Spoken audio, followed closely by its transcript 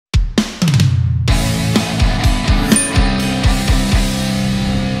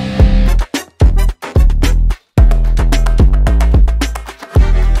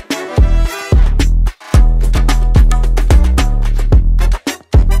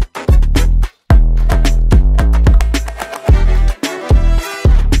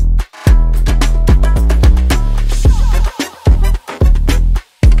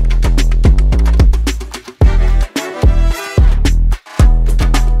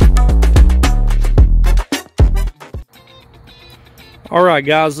Alright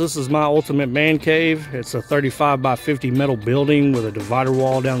guys, this is my ultimate man cave. It's a 35 by 50 metal building with a divider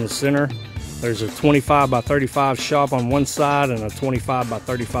wall down the center. There's a 25 by 35 shop on one side and a 25 by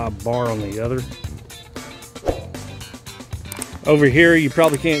 35 bar on the other. Over here you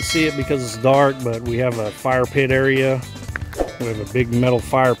probably can't see it because it's dark, but we have a fire pit area. We have a big metal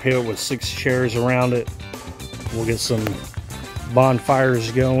fire pit with 6 chairs around it. We'll get some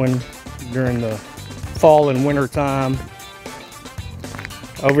bonfires going during the fall and winter time.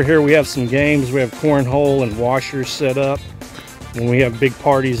 Over here we have some games. We have cornhole and washers set up. When we have big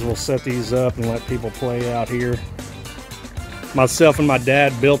parties, we'll set these up and let people play out here. Myself and my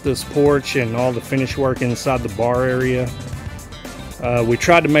dad built this porch and all the finish work inside the bar area. We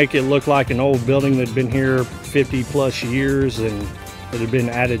tried to make it look like an old building that had been here 50 plus years and that had been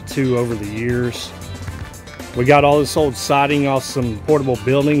added to over the years. We got all this old siding off some portable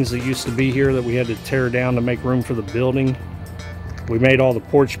buildings that used to be here that we had to tear down to make room for the building. We made all the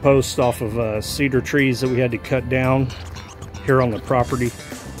porch posts off of cedar trees that we had to cut down here on the property.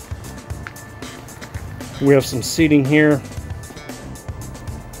 We have some seating here.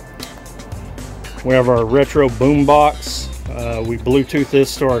 We have our retro boom box. We Bluetooth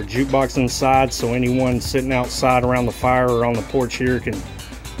this to our jukebox inside, so anyone sitting outside around the fire or on the porch here can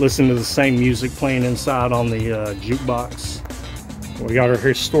listen to the same music playing inside on the jukebox. We got our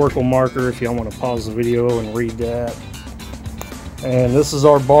historical marker if y'all want to pause the video and read that. And this is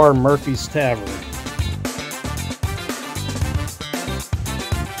our bar, Murphy's Tavern.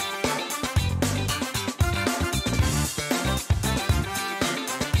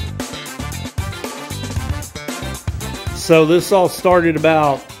 So this all started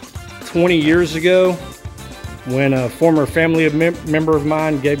about 20 years ago when a former family member of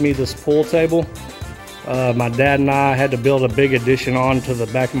mine gave me this pool table. My dad and I had to build a big addition on to the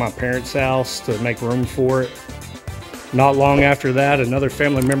back of my parents' house to make room for it. Not long after that, another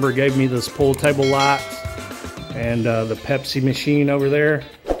family member gave me this pool table light and the Pepsi machine over there.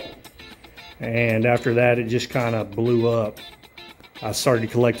 And after that, it just kind of blew up. I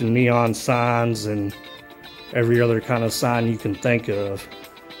started collecting neon signs and every other kind of sign you can think of.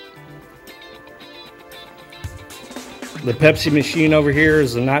 The Pepsi machine over here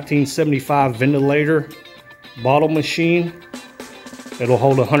is a 1975 ventilator bottle machine. It'll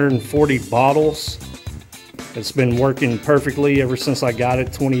hold 140 bottles. It's been working perfectly ever since I got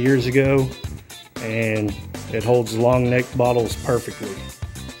it 20 years ago, and it holds long neck bottles perfectly.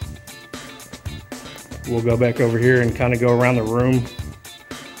 We'll go back over here and kind of go around the room.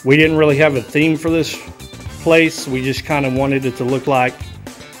 We didn't really have a theme for this place. We just kind of wanted it to look like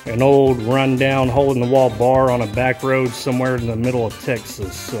an old rundown hole-in-the-wall bar on a back road somewhere in the middle of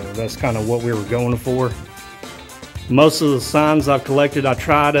Texas. So that's kind of what we were going for. Most of the signs I've collected, I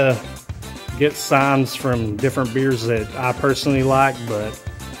try to get signs from different beers that I personally like, but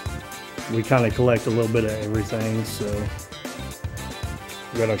we kind of collect a little bit of everything. So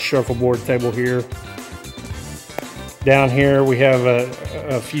we got a shuffleboard table here. Down here we have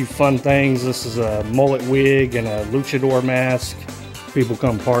a few fun things. This is a mullet wig and a luchador mask. People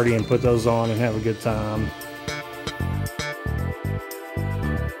come party and put those on and have a good time.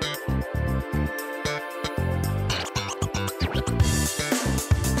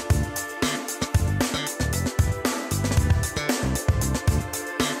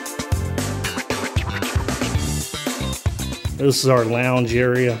 This is our lounge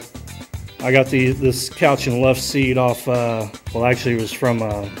area. I got this couch and love seat off, well actually it was from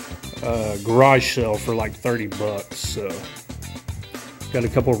a garage sale for like 30 bucks. So got a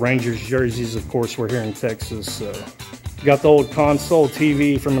couple of Rangers jerseys, of course we're here in Texas. So got the old console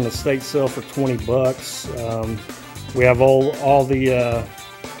TV from an estate sale for 20 bucks. We have all the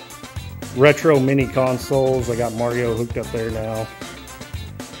retro mini consoles. I got Mario hooked up there now.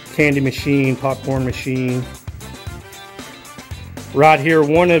 Candy machine, popcorn machine. Right here,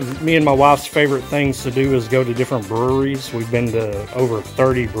 one of me and my wife's favorite things to do is go to different breweries. We've been to over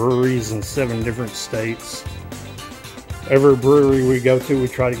 30 breweries in 7 different states. Every brewery we go to, we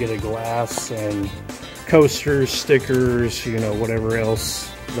try to get a glass and coasters, stickers, you know, whatever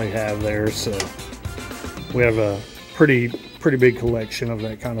else they have there. So we have a pretty big collection of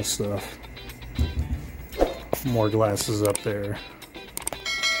that kind of stuff. More glasses up there.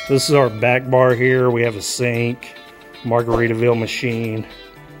 This is our back bar here. We have a sink, Margaritaville machine,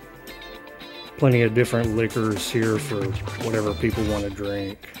 plenty of different liquors here for whatever people want to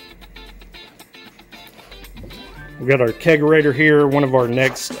drink. We got our kegerator here. One of our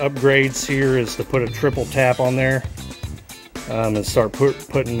next upgrades here is to put a triple tap on there and start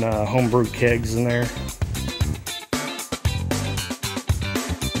putting homebrew kegs in there.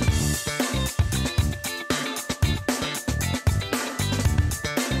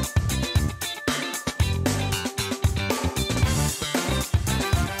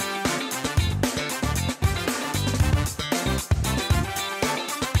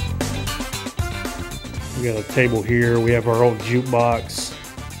 We got a table here. We have our old jukebox.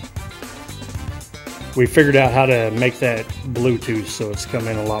 We figured out how to make that Bluetooth, so it's come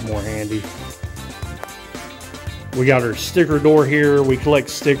in a lot more handy. We got our sticker door here. We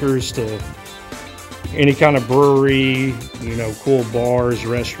collect stickers to any kind of brewery, you know, cool bars,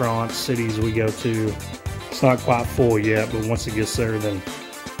 restaurants, cities we go to. It's not quite full yet, but once it gets there, then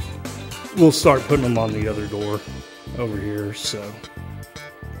we'll start putting them on the other door over here. So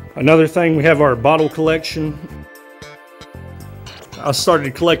another thing, we have our bottle collection. I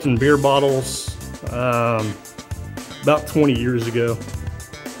started collecting beer bottles about 20 years ago.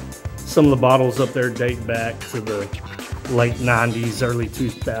 Some of the bottles up there date back to the late 90s, early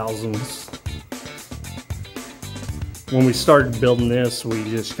 2000s. When we started building this, we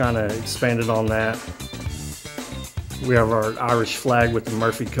just kind of expanded on that. We have our Irish flag with the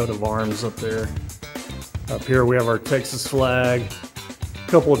Murphy coat of arms up there. Up here we have our Texas flag.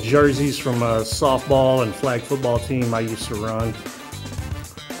 A couple of jerseys from a softball and flag football team I used to run.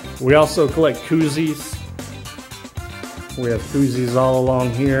 We also collect koozies. We have koozies all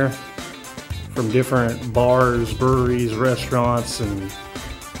along here from different bars, breweries, restaurants, and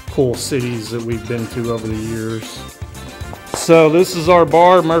cool cities that we've been to over the years. So this is our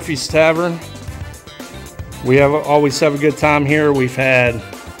bar, Murphy's Tavern. We always have a good time here. We've had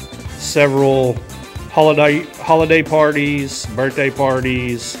several holiday parties, birthday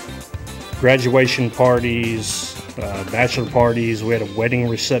parties, graduation parties, bachelor parties. We had a wedding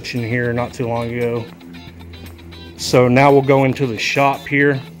reception here not too long ago. So now we'll go into the shop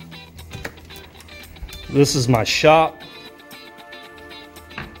here. This is my shop.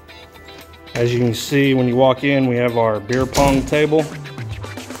 As you can see, when you walk in, we have our beer pong table.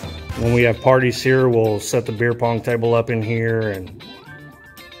 When we have parties here, we'll set the beer pong table up in here and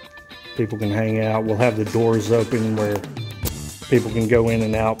people can hang out. We'll have the doors open where people can go in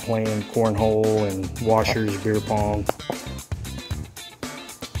and out playing cornhole and washers, beer pong.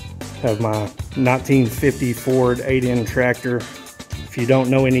 Have my 1950 Ford 8N tractor. If you don't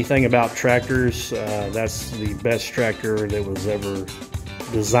know anything about tractors, that's the best tractor that was ever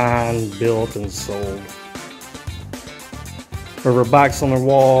designed, built, and sold. There were bikes on the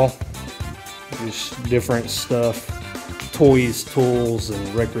wall, just different stuff, toys, tools,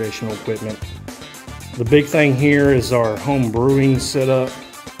 and recreational equipment. The big thing here is our home brewing setup.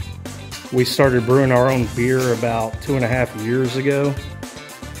 We started brewing our own beer about 2.5 years ago.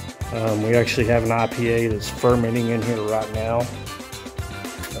 We actually have an IPA that's fermenting in here right now,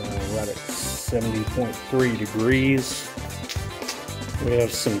 right at 70.3 degrees. We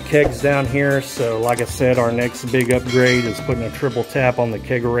have some kegs down here, so like I said, our next big upgrade is putting a triple tap on the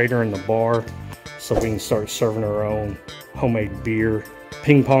kegerator in the bar so we can start serving our own homemade beer.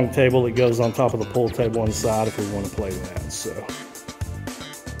 Ping pong table that goes on top of the pool table inside if we want to play that. So,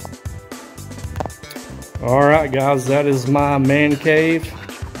 alright guys, that is my man cave,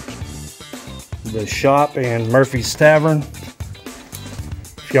 the shop, and Murphy's Tavern.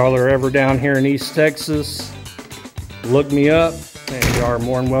 If y'all are ever down here in East Texas, look me up and y'all are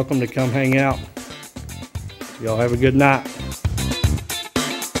more than welcome to come hang out. Y'all have a good night.